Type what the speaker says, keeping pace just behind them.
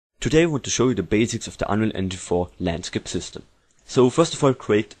Today I want to show you the basics of the Unreal Engine 4 landscape system. So first of all,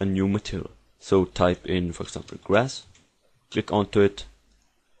 create a new material. So type in, for example, grass, click onto it,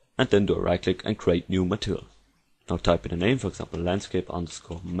 and then do a right click and create new material. Now type in a name, for example,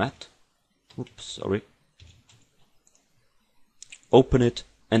 landscape_mat. Oops, sorry. Open it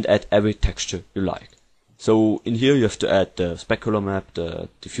and add every texture you like. So in here you have to add the specular map, the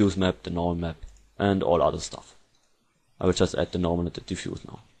diffuse map, the normal map, and all other stuff. I will just add the normal and the diffuse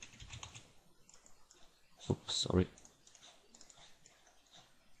now. Oops, sorry.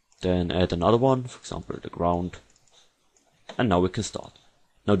 Then add another one, for example the ground. And now we can start.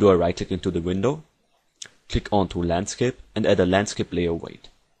 Now do a right click into the window, click onto landscape and add a landscape layer weight.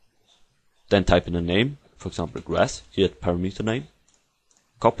 Then type in a name, for example grass, here at parameter name.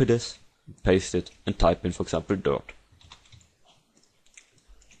 Copy this, paste it and type in, for example, dirt.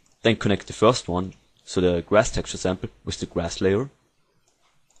 Then connect the first one, so the grass texture sample, with the grass layer.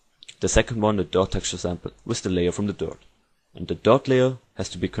 The second one, the dirt texture sample, with the layer from the dirt. And the dirt layer has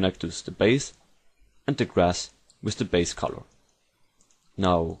to be connected with the base, and the grass with the base color.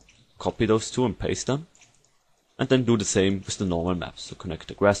 Now copy those two and paste them, and then do the same with the normal maps. So connect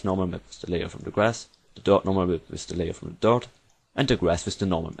the grass normal map with the layer from the grass, the dirt normal map with the layer from the dirt, and the grass with the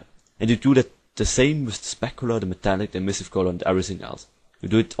normal map. And you do that the same with the specular, the metallic, the emissive color, and everything else. You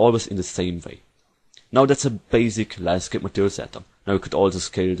do it always in the same way. Now that's a basic landscape material setup. Now you could also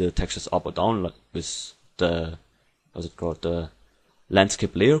scale the textures up or down, like with the, what's it called, the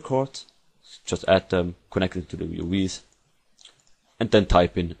landscape layer chords. Just add them, connect it to the UVs, and then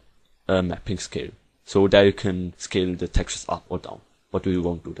type in a mapping scale. So there you can scale the textures up or down, but we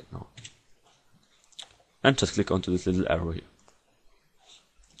won't do that now. And just click onto this little arrow here.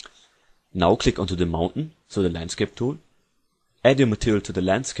 Now click onto the mountain, so the landscape tool. Add your material to the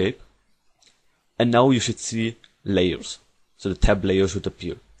landscape. And now you should see layers. So the tab layer should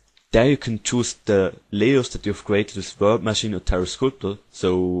appear. There you can choose the layers that you've created with World Machine or Terra Sculptor,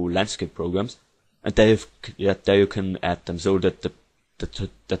 so landscape programs. And there you can add them so that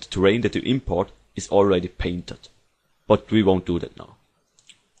the terrain that you import is already painted. But we won't do that now.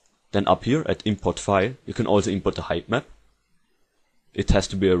 Then up here at import file, you can also import the height map. It has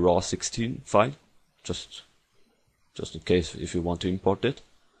to be a raw 16 file, just in case if you want to import it.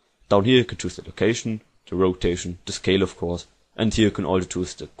 Down here you can choose the location, the rotation, the scale of course, and here you can also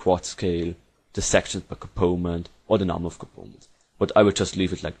choose the quad scale, the sections per component, or the number of components. But I will just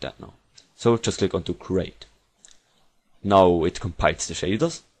leave it like that now. So just click on to create. Now it compiles the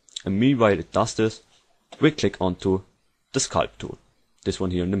shaders, and meanwhile it does this, we click onto the sculpt tool, this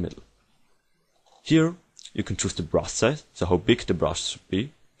one here in the middle. Here you can choose the brush size, so how big the brush should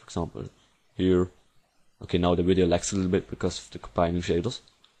be. For example, here. Okay, now the video lags a little bit because of the compiling shaders.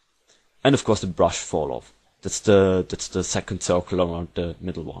 And of course the brush fall off. That's the second circle around the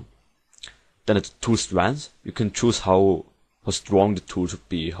middle one. Then at the tool strands, you can choose how strong the tool should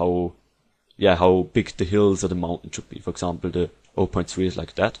be, how big the hills or the mountain should be. For example, the 0.3 is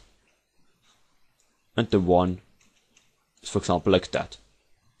like that. And the 1 is, for example, like that.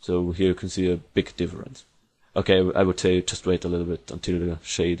 So here you can see a big difference. Okay, I would say just wait a little bit until the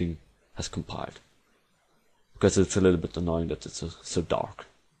shading has compiled, because it's a little bit annoying that it's so dark.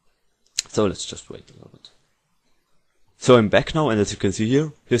 So let's just wait a little bit. So I'm back now, and as you can see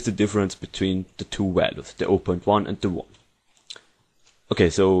here, here's the difference between the two values, the 0.1 and the 1. Okay,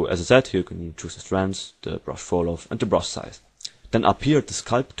 so as I said, here you can choose the strands, the brush fall off, and the brush size. Then up here at the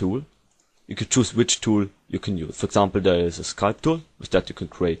sculpt tool, you can choose which tool you can use. For example, there is a sculpt tool, with that you can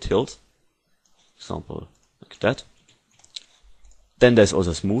create hills. For example, like that. Then there's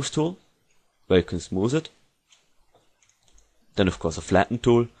also a smooth tool, where you can smooth it. Then of course a flatten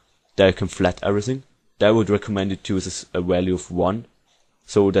tool, there you can flat everything. There I would recommend you to use a value of 1,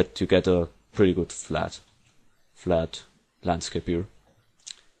 so that you get a pretty good flat landscape here.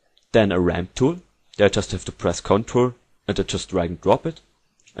 Then a ramp tool, there I just have to press Ctrl and I just drag and drop it.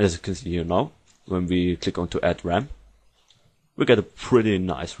 And as you can see here now, when we click on to add ramp, we get a pretty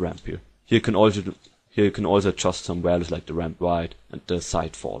nice ramp here. Here you can also adjust some values like the ramp height and the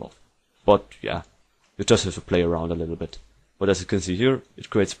side fall off. But yeah, you just have to play around a little bit. But as you can see here,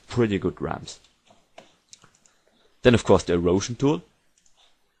 it creates pretty good ramps. Then of course the erosion tool,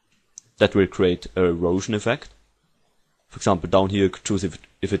 that will create an erosion effect. For example, down here you could choose if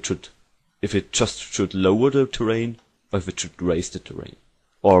it just should lower the terrain, or if it should raise the terrain,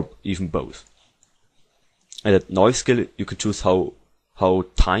 or even both. And at noise scale, you can choose how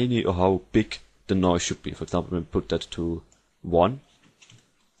tiny or how big the noise should be. For example, when we put that to 1,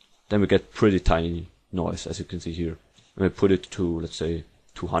 then we get pretty tiny noise, as you can see here. When we put it to, let's say,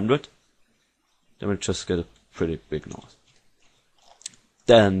 200, then we just get a pretty big noise.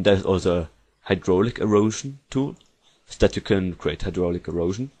 Then there's also a hydraulic erosion tool, so that you can create hydraulic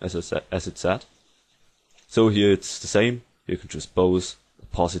erosion, as it said. So here it's the same. You can choose both,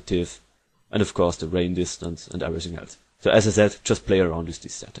 positive, and of course the rain distance and everything else. So as I said, just play around with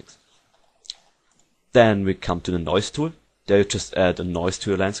these settings. Then we come to the noise tool. There you just add a noise to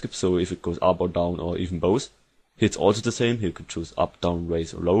your landscape, so if it goes up or down or even both. Here it's also the same. Here you can choose up, down,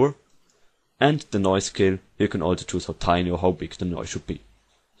 raise or lower. And the noise scale, you can also choose how tiny or how big the noise should be.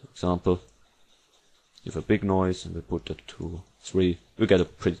 For example, if a big noise and we put that to 3, we get a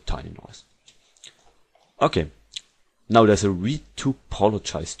pretty tiny noise. Okay, now there's a read to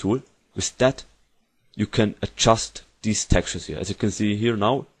apologize tool. With that, you can adjust these textures here. As you can see here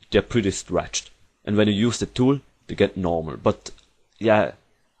now, they're pretty stretched. And when you use the tool, they get normal. But yeah,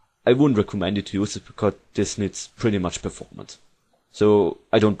 I wouldn't recommend you to use it because this needs pretty much performance. So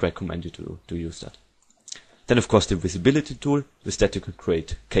I don't recommend you to use that. Then of course the visibility tool. With that you can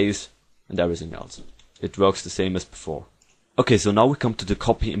create caves and everything else. It works the same as before. Okay, so now we come to the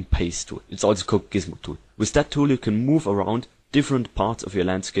copy and paste tool. It's also called Gizmo tool. With that tool you can move around different parts of your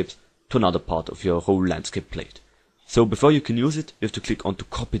landscapes to another part of your whole landscape plate. So before you can use it, you have to click on to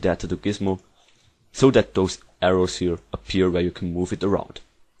copy data to Gizmo, so that those arrows here appear where you can move it around.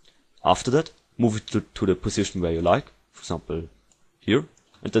 After that, move it to the position where you like, for example here,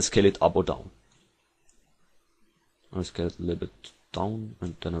 and then scale it up or down. I'll scale it a little bit down,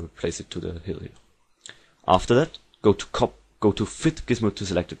 and then I will place it to the hill here. After that, go to fit Gizmo to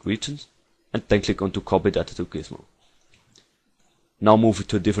selected regions, and then click on to copy data to Gizmo. Now move it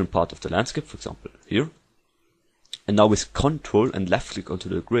to a different part of the landscape, for example here. And now with Control and left click onto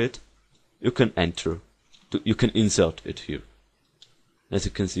the grid, you can insert it here. As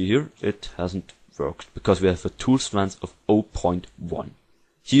you can see here, it hasn't worked because we have a tool strength of 0.1.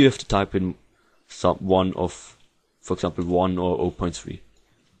 Here you have to type in one of, for example, 1 or 0.3.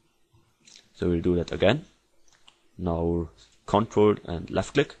 So we'll do that again. Now Control and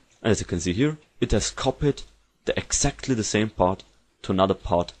left click, and as you can see here, it has copied exactly the same part to another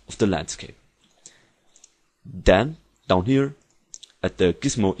part of the landscape. Then down here at the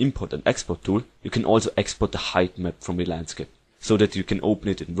Gizmo import and export tool, you can also export the height map from your landscape, so that you can open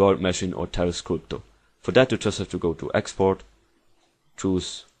it in World Machine or Terra Sculptor. For that you just have to go to export,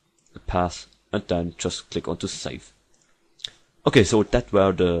 choose the path, and then just click on to save. Okay, so that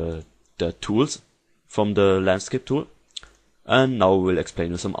were the tools from the landscape tool, and now we'll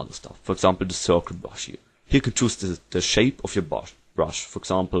explain you some other stuff. For example, the circle brush here. Here you can choose the shape of your brush. For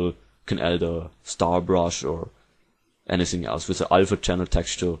example, you can add a star brush or anything else with an alpha channel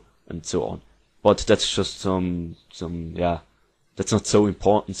texture and so on. But that's just that's not so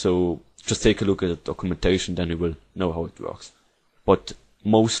important, so just take a look at the documentation, then you will know how it works. But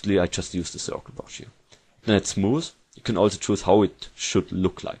mostly I just use the circle brush here. Then it's smooth. You can also choose how it should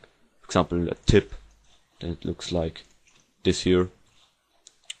look like. For example, a tip, then it looks like this here,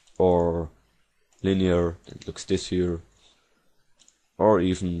 or linear, then it looks this here, or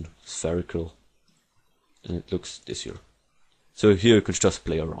even spherical, and it looks this here. So here you can just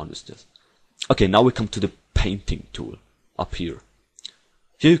play around with this. Okay, now we come to the painting tool up here.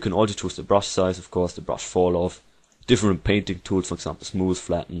 Here you can also choose the brush size, of course, the brush fall off, different painting tools, for example smooth,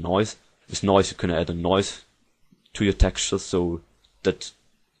 flatten, noise. With noise you can add a noise to your texture, so that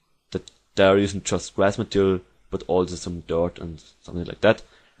there isn't just grass material but also some dirt and something like that.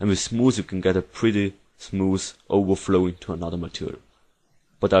 And with smooth you can get a pretty smooth overflowing to another material,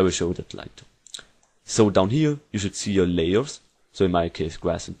 but I will show that later. So down here you should see your layers, so in my case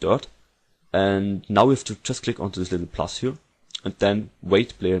grass and dirt, and now we have to just click onto this little plus here and then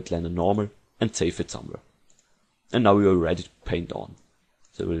wait, play and land a normal and save it somewhere. And now we are ready to paint on.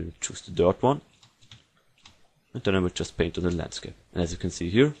 So we'll choose the dirt one, and then I will just paint on the landscape. And as you can see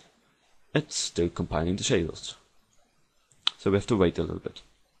here, it's still compiling the shaders. So we have to wait a little bit.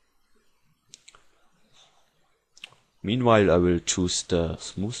 Meanwhile I will choose the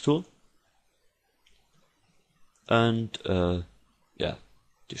smooth tool, and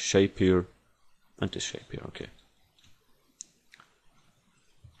this shape here and this shape here.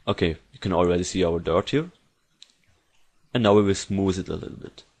 Okay, you can already see our dirt here, and now we will smooth it a little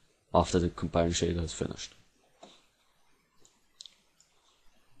bit after the compiling shader is finished.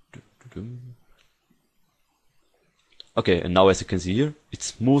 Okay, and now as you can see here, it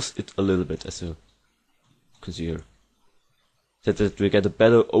smooths it a little bit, as you can see here, so that we get a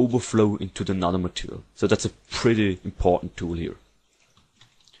better overflow into the another material. So that's a pretty important tool here.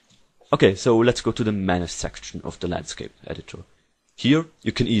 Okay, so let's go to the manage section of the landscape editor. Here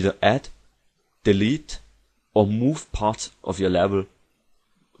you can either add, delete, or move parts of your level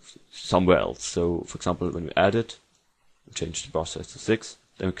somewhere else. So for example, when we add it, change the brush size to 6,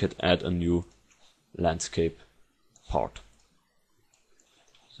 then we could add a new landscape part.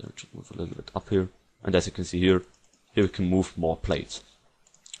 So I should move a little bit up here, and as you can see here we can move more plates.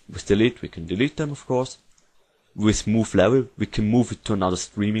 With delete we can delete them, of course. With move level we can move it to another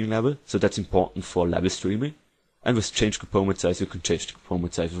streaming level, so that's important for level streaming. And with change component size you can change the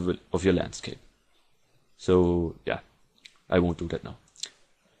component size of your landscape. So yeah, I won't do that now.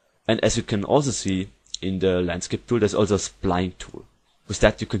 And as you can also see in the landscape tool, there's also a spline tool. With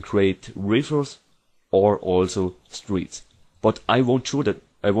that you can create rivers or also streets. But I won't show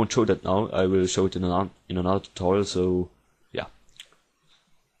that now. I will show it in another tutorial. So yeah,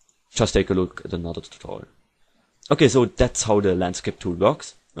 just take a look at another tutorial. Okay, so that's how the landscape tool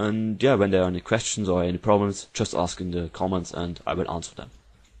works. And yeah, when there are any questions or any problems, just ask in the comments and I will answer them.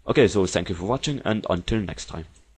 Okay, so thank you for watching and until next time.